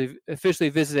Bigley-Jones officially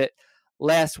visited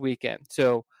last weekend.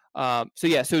 So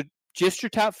just your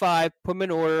top 5, put them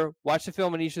in order, watch the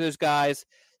film on each of those guys,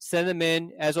 send them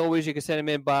in. As always, you can send them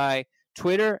in by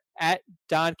Twitter at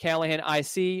Don Callahan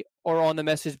IC or on the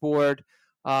message board.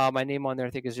 My name on there, I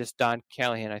think, is just Don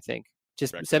Callahan, I think.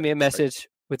 Just send me a message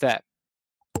with that.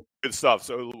 Good stuff.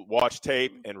 So watch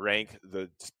tape and rank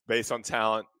based on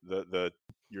talent,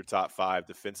 your top 5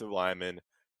 defensive linemen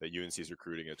that UNC is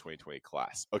recruiting in the 2020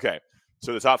 class. Okay.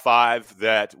 So the top 5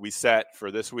 that we set for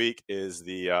this week is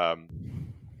the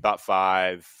top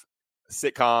 5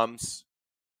 sitcoms,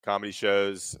 comedy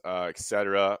shows,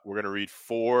 etc. We're going to read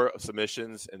 4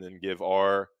 submissions and then give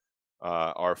our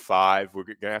 5. We're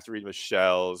going to have to read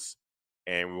Michelle's,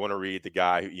 and we want to read the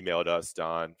guy who emailed us,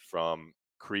 Don, from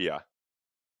Korea.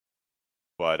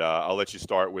 But I'll let you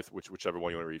start with whichever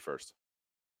one you want to read first.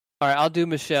 All right, I'll do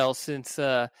Michelle since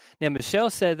now Michelle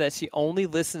said that she only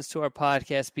listens to our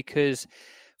podcast because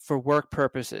for work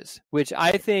purposes, which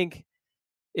I think,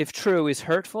 if true, is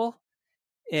hurtful,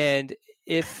 and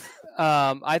if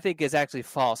I think is actually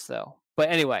false though. But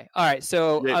anyway, all right.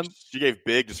 So she gave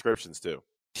big descriptions too.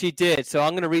 She did. So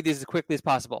I'm going to read these as quickly as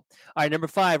possible. All right, number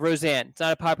 5, Roseanne. It's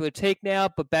not a popular take now,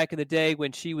 but back in the day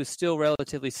when she was still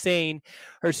relatively sane,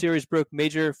 her series broke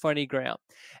major funny ground.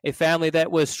 A family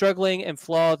that was struggling and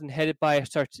flawed and headed by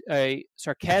a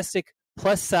sarcastic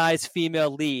plus-size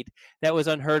female lead that was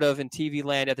unheard of in TV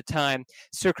land at the time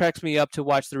still cracks me up to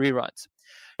watch the reruns.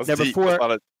 Number 4. A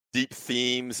lot of deep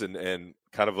themes and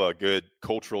kind of a good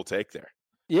cultural take there.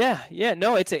 Yeah.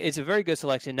 No, it's a very good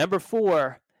selection. Number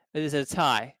 4. It is a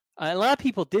tie. A lot of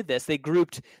people did this. They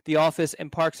grouped The Office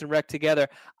and Parks and Rec together.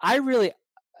 I'll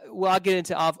get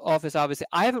into Office, obviously.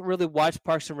 I haven't really watched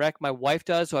Parks and Rec. My wife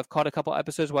does, so I've caught a couple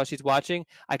episodes while she's watching.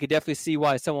 I could definitely see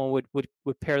why someone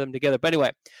would pair them together. But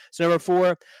anyway, so number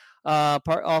 4,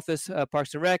 Office,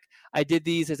 Parks and Rec. I did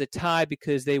these as a tie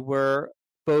because they were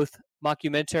both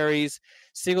mockumentaries,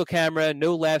 single camera,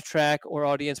 no laugh track or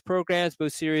audience programs.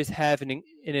 Both series have an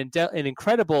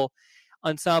incredible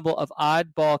ensemble of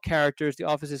oddball characters. The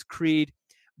Office's Creed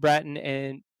Bratton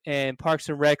and Parks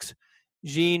and Rec's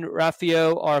Jean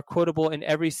Ralphio are quotable in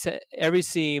every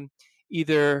scene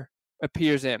either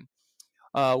appears in.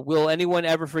 Will anyone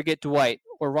ever forget Dwight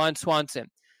or Ron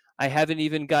Swanson? I haven't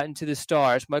even gotten to the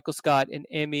stars, Michael Scott and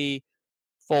Amy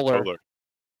Poehler.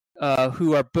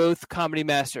 Who are both comedy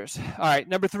masters. All right,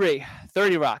 number 3,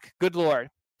 30 Rock. Good Lord.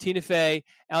 Tina Fey,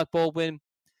 Alec Baldwin,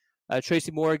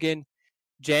 Tracy Morgan,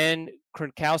 Jan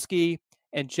Kronkowski,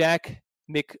 and Jack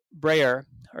McBrayer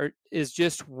is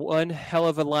just one hell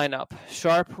of a lineup.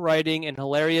 Sharp writing and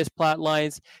hilarious plot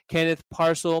lines. Kenneth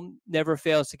Parcell never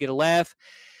fails to get a laugh.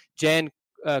 Jan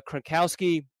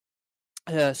Kronkowski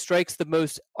strikes the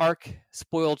most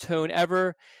spoiled tone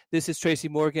ever. This is Tracy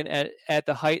Morgan at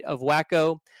the height of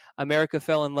wacko. America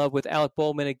fell in love with Alec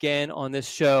Baldwin again on this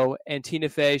show, and Tina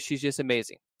Fey, she's just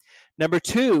amazing. Number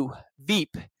 2,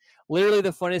 Veep, literally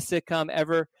the funniest sitcom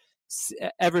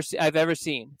I've ever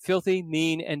seen. Filthy,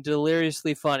 mean, and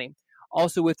deliriously funny.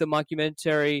 Also with the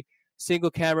mockumentary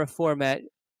single camera format,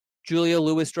 Julia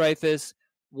Louis-Dreyfus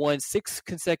won 6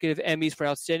 consecutive Emmys for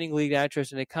Outstanding Lead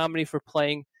Actress in a Comedy for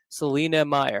playing Selena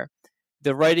Meyer.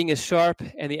 The writing is sharp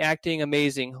and the acting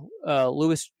amazing.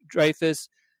 Louis-Dreyfus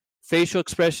facial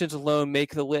expressions alone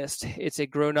make the list. It's a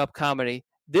grown-up comedy.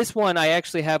 This one I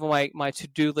actually have on my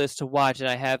to-do list to watch, and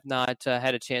I have not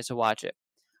had a chance to watch it.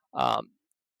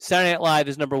 Saturday Night Live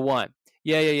is number 1.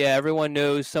 Yeah. Everyone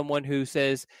knows someone who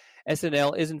says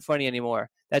SNL isn't funny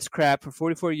anymore. That's crap. For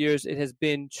 44 years, it has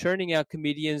been churning out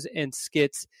comedians and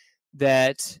sketches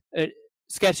that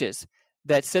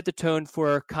set the tone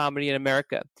for comedy in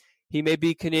America. He may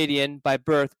be Canadian by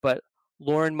birth, but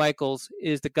Lorne Michaels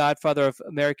is the godfather of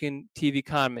American TV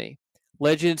comedy.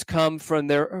 Legends come from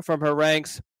her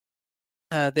ranks.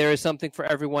 There is something for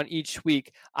everyone each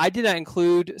week. I did not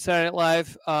include Saturday Night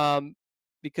Live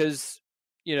because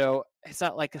it's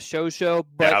not like a show.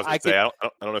 But I don't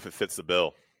know if it fits the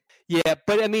bill. Yeah,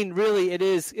 but I mean, really, it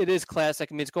is classic.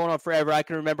 I mean, it's going on forever. I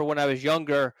can remember when I was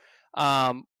younger.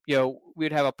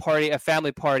 We'd have a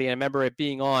family party, and I remember it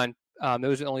being on.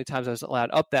 Those are the only times I was allowed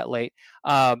up that late.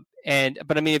 But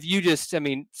I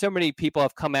mean, so many people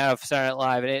have come out of Saturday Night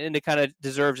Live, and it kind of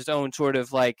deserves its own sort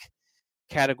of like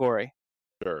category.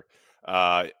 Sure.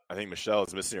 I think Michelle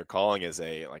is missing her calling as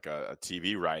a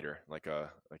TV writer,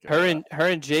 her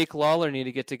and Jake Lawler need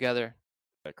to get together.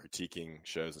 Critiquing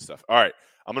shows and stuff. All right.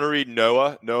 I'm going to read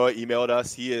Noah. Noah emailed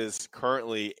us. He is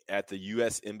currently at the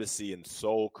U.S. Embassy in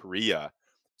Seoul, Korea.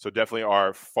 So definitely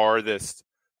our farthest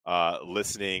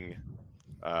listening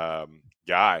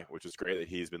guy, which is great that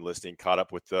he's been listening, caught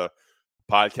up with the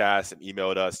podcast and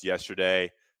emailed us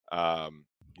yesterday.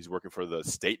 He's working for the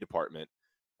State Department,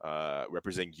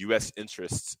 representing U.S.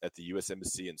 interests at the U.S.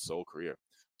 Embassy in Seoul, Korea.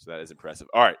 So that is impressive.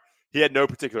 All right. He had no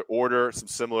particular order, some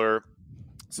similar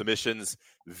submissions.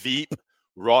 Veep,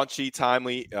 raunchy,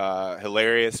 timely,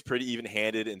 hilarious, pretty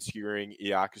even-handed in skewering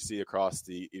idiocracy across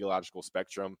the ideological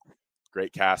spectrum.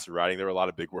 Great cast of writing. There were a lot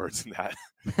of big words in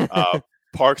that.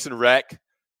 Parks and Rec,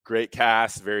 great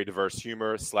cast, very diverse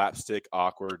humor, slapstick,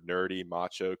 awkward, nerdy,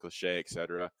 macho, cliche,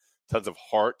 etc. Tons of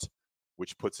heart,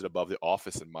 which puts it above The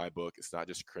Office in my book. It's not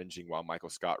just cringing while Michael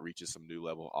Scott reaches some new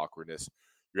level of awkwardness.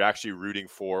 You're actually rooting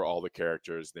for all the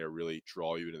characters, and they really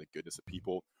draw you into the goodness of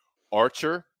people.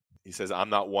 Archer, he says, I'm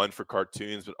not one for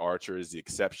cartoons, but Archer is the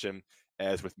exception.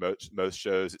 As with most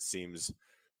shows, it seems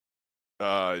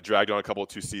dragged on a couple of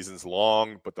 2 seasons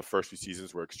long, but the first few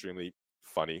seasons were extremely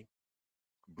funny.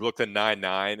 Brooklyn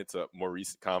Nine-Nine, it's a more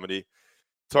recent comedy.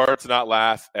 It's hard to not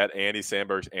laugh at Andy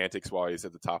Samberg's antics while he's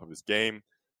at the top of his game.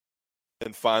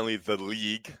 And finally, The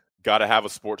League. Got to have a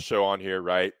sports show on here,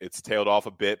 right? It's tailed off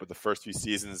a bit, but the first few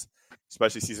seasons,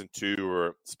 especially season 2,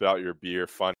 were spit out your beer,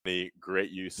 funny,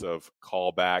 great use of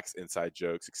callbacks, inside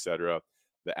jokes, etc.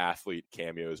 The athlete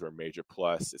cameos were a major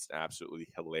plus. It's an absolutely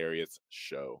hilarious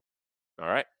show. All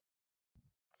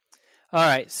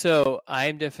right, so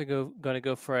I'm definitely going to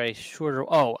go for a shorter.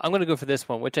 I'm going to go for this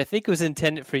one, which I think was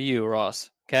intended for you,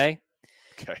 Ross. Okay.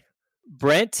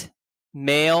 Brent,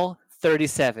 male,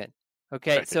 37.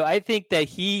 Okay, right. So I think that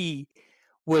he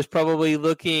was probably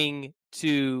looking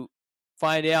to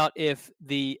find out if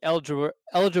the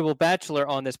eligible bachelor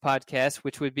on this podcast,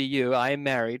 which would be you, I am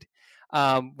married,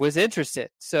 was interested.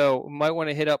 So might want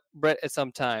to hit up Brett at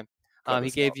some time.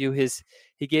 He gave you his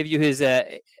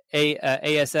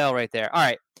ASL right there. All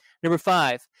right, number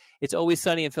 5, It's Always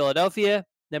Sunny in Philadelphia.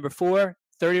 Number 4,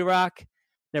 30 Rock.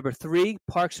 Number 3,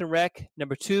 Parks and Rec.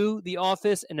 Number 2, The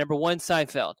Office. And number 1,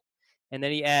 Seinfeld. And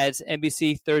then he adds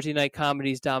NBC Thursday night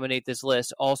comedies dominate this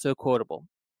list, also quotable.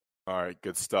 All right,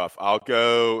 good stuff. I'll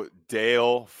go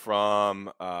Dale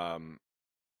from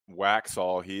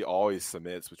Waxall. He always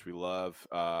submits, which we love.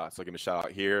 So I'll give him a shout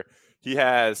out here. He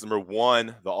has number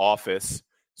 1, The Office.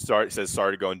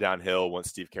 Started going downhill once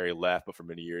Steve Carey left, but for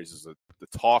many years is the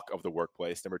talk of the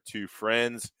workplace. Number 2,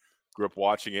 Friends. Grew up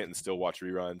watching it and still watch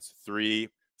reruns. 3,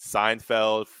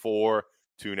 Seinfeld. 4,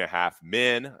 2.5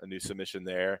 Men. A new submission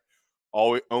there.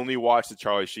 Only watched the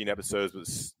Charlie Sheen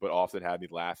episodes, but often had me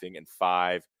laughing. And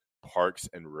 5, Parks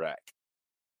and Rec.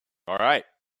 All right,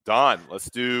 Don, let's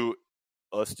do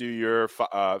your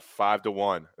 5 to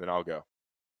 1, and then I'll go.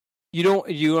 You don't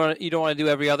want to do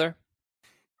every other?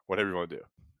 Whatever you want to do.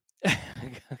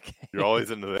 Okay. You're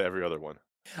always into the every other one.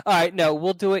 All right, no,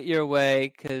 we'll do it your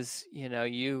way because you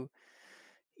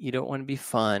don't want to be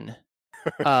fun.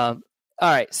 All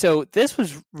right, so this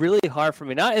was really hard for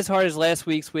me. Not as hard as last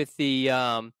week's with the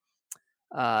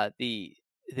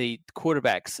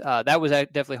quarterbacks. That was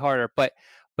definitely harder, but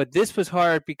this was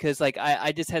hard because like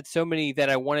I just had so many that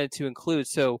I wanted to include.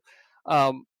 So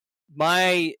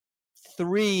my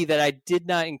 3 that I did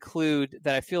not include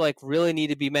that I feel like really need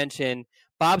to be mentioned.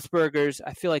 Bob's Burgers,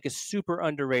 I feel like is super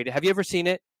underrated. Have you ever seen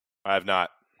it? I have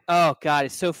not. Oh God,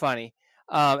 it's so funny.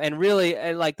 And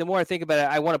really, like the more I think about it,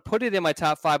 I want to put it in my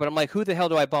top 5, but I'm like, who the hell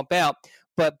do I bump out?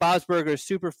 But Bob's Burgers is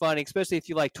super funny, especially if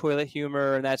you like toilet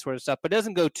humor and that sort of stuff. But it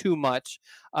doesn't go too much.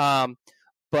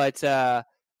 It's a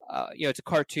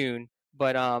cartoon.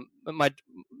 But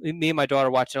me and my daughter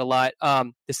watch it a lot.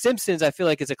 The Simpsons, I feel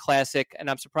like, is a classic, and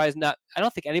I'm surprised I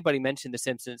don't think anybody mentioned The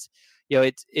Simpsons.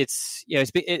 It's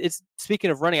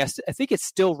speaking of running, I think it's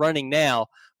still running now,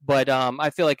 but I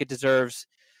feel like it deserves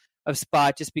a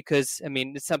spot just because, I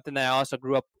mean, it's something that I also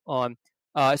grew up on.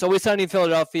 It's Always Sunny in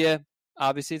Philadelphia.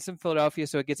 Obviously, it's in Philadelphia,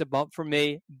 so it gets a bump from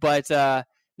me. But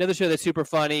another show that's super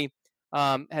funny,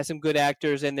 has some good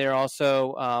actors in there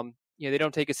also. They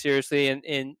don't take it seriously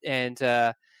and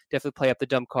definitely play up the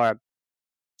dumb card.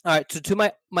 All right, so to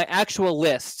my actual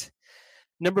list,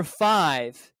 number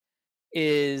 5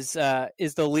 is The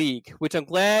League, which I'm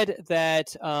glad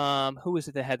that who was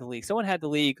it that had The League? Someone had The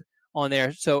League on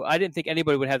there, so I didn't think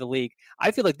anybody would have The League. I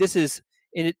feel like this is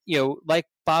like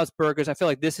Bob's Burgers. I feel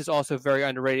like this is also very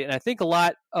underrated, and I think a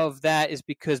lot of that is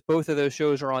because both of those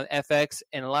shows are on FX,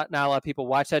 and not a lot of people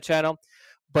watch that channel.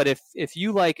 But if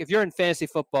you're in fantasy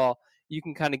football, you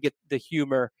can kind of get the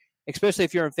humor, especially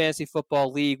if you're in fantasy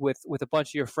football league with a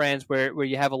bunch of your friends where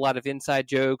you have a lot of inside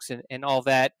jokes and all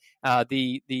that.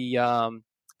 The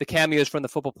cameos from the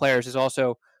football players is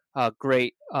also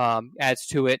great, adds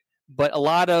to it. But a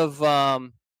lot of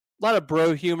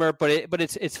bro humor, but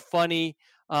it's funny.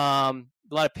 A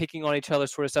lot of picking on each other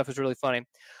sort of stuff is really funny.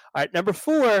 All right, number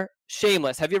 4,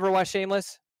 Shameless. Have you ever watched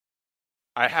Shameless?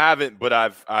 I haven't, but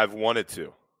I've wanted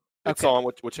to. It's Okay. on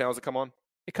what channel does it come on?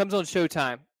 It comes on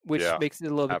Showtime, which Yeah. makes it a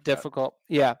little bit Have that. difficult.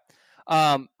 Yeah.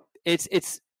 I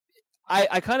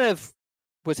kind of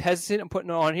was hesitant in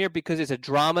putting it on here because it's a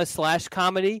drama /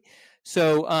 comedy.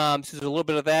 So there's a little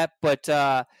bit of that, but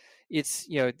it's,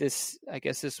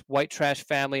 this white trash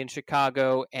family in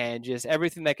Chicago, and just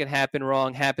everything that can happen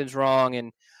wrong happens wrong.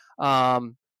 And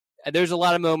there's a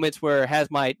lot of moments where it has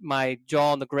my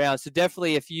jaw on the ground. So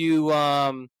definitely if you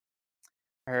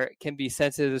can be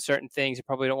sensitive to certain things, you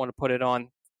probably don't want to put it on.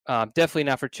 Definitely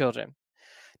not for children.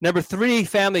 Number 3,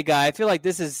 Family Guy. I feel like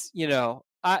this is,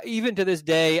 even to this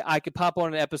day, I could pop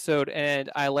on an episode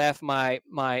and I laugh my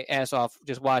ass off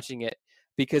just watching it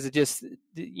because it just,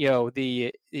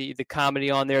 the comedy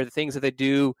on there, the things that they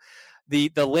do, the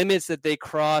limits that they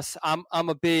cross. I'm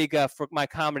a big for my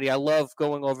comedy. I love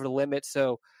going over the limit,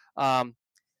 so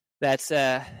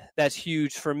that's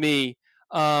huge for me.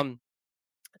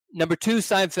 Number 2,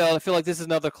 Seinfeld. I feel like this is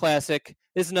another classic.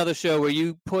 This is another show where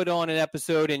you put on an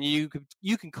episode and you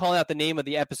can call out the name of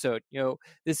the episode.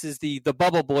 This is the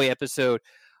Bubble Boy episode,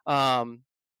 the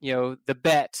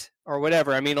bet or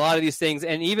whatever. I mean, a lot of these things,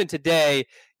 and even today,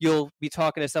 you'll be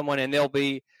talking to someone and they'll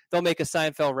make a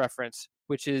Seinfeld reference,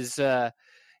 which is,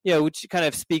 which kind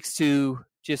of speaks to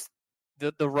just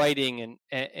the writing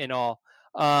and all.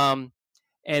 And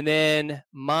then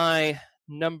my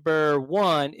number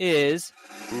 1 is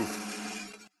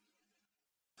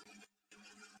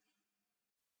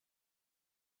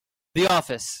The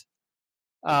Office.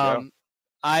 I'm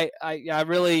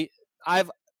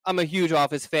a huge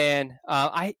Office fan.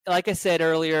 Like I said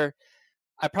earlier,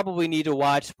 I probably need to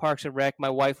watch Parks and Rec. My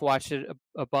wife watched it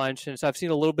a bunch, and so I've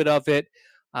seen a little bit of it.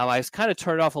 I was kind of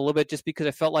turned off a little bit just because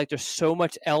I felt like there's so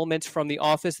much elements from The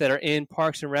Office that are in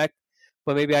Parks and Rec,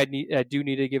 but maybe I do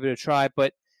need to give it a try.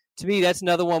 But to me, that's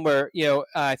another one where,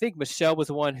 I think Michelle was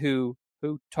the one who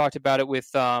talked about it with,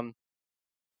 Dwight,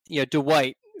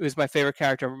 who is my favorite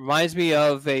character. Reminds me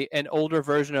of an older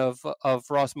version of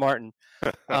Ross Martin.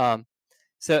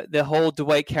 So the whole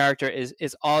Dwight character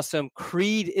is awesome.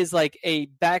 Creed is like a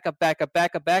backup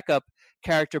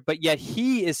character, but yet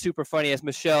he is super funny, as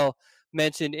Michelle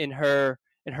mentioned in her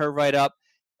write-up.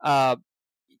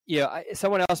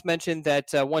 Someone else mentioned that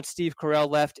once Steve Carell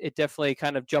left, it definitely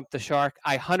kind of jumped the shark.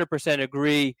 I 100%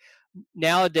 agree.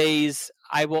 Nowadays,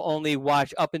 I will only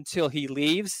watch up until he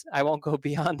leaves. I won't go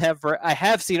beyond that.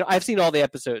 I've seen all the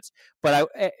episodes, but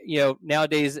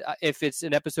nowadays, if it's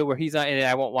an episode where he's not in it,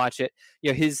 I won't watch it.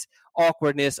 His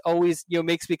awkwardness always,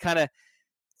 makes me kind of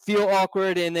feel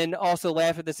awkward and then also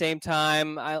laugh at the same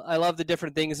time. I love the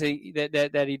different things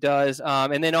that he does.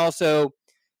 And then also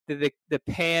the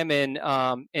Pam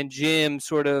and Jim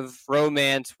sort of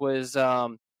romance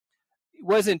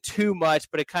wasn't too much,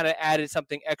 but it kind of added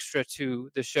something extra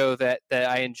to the show that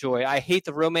I enjoy. I hate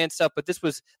the romance stuff, but this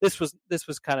was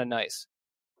kind of nice.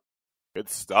 Good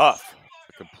stuff.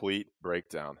 A complete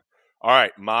breakdown. All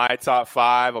right, my top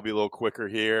 5. I'll be a little quicker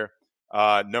here.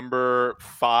 Number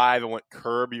 5, I went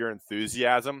Curb Your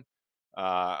Enthusiasm.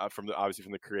 Obviously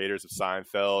from the creators of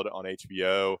Seinfeld on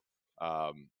HBO.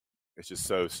 It's just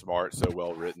so smart, so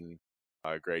well written.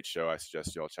 Great show. I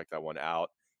suggest you all check that one out.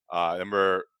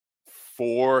 Number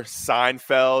 4,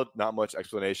 Seinfeld. Not much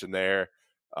explanation there.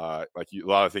 A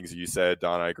lot of things that you said,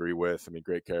 Don, I agree with. I mean,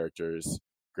 great characters,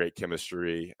 great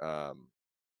chemistry.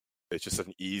 It's just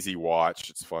an easy watch.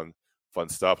 It's fun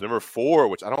stuff. Number 4,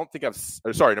 which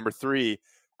number 3,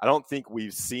 I don't think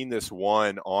we've seen this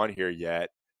one on here yet.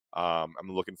 I'm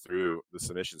looking through the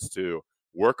submissions too.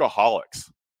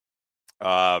 Workaholics.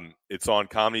 It's on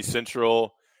Comedy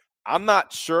Central. I'm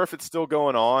not sure if it's still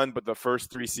going on, but the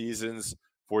first 4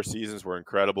 seasons were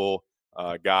incredible.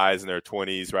 Guys in their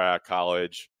 20s, right out of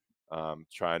college,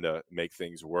 trying to make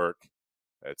things work.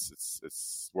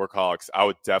 It's Workaholics. I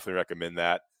would definitely recommend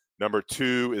that. Number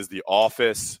 2 is The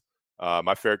Office.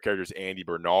 My favorite character is Andy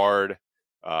Bernard.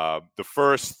 The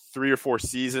first 3 or 4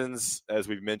 seasons, as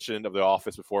we've mentioned, of The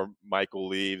Office before Michael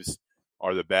leaves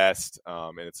are the best,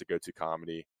 and it's a go-to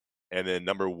comedy. And then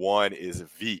number 1 is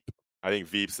Veep. I think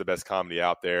Veep's the best comedy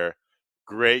out there.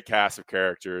 Great cast of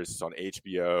characters. It's on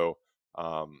HBO.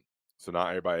 So not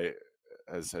everybody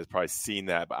has probably seen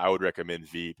that, but I would recommend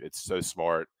Veep. It's so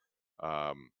smart.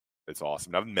 It's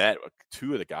awesome. And I've met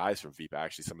 2 of the guys from Veep,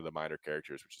 actually, some of the minor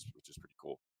characters, which is pretty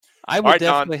cool. I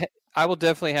will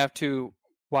definitely have to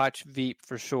watch Veep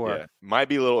for sure. Yeah. Might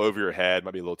be a little over your head,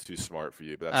 might be a little too smart for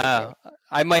you, but that's okay.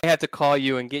 I might have to call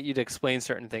you and get you to explain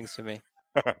certain things to me.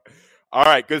 All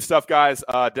right, good stuff, guys.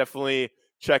 Definitely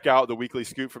check out the weekly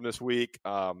scoop from this week,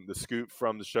 the scoop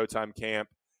from the Showtime camp,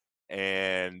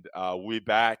 and we'll be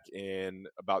back in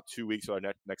about 2 weeks with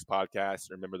our next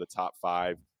podcast. Remember the top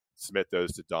 5. Submit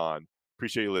those to Don.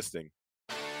 Appreciate you listening.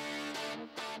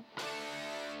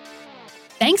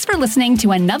 Thanks for listening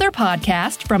to another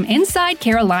podcast from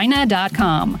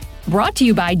InsideCarolina.com. Brought to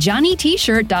you by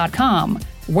JohnnyT-Shirt.com.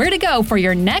 Where to go for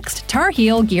your next Tar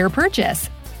Heel gear purchase.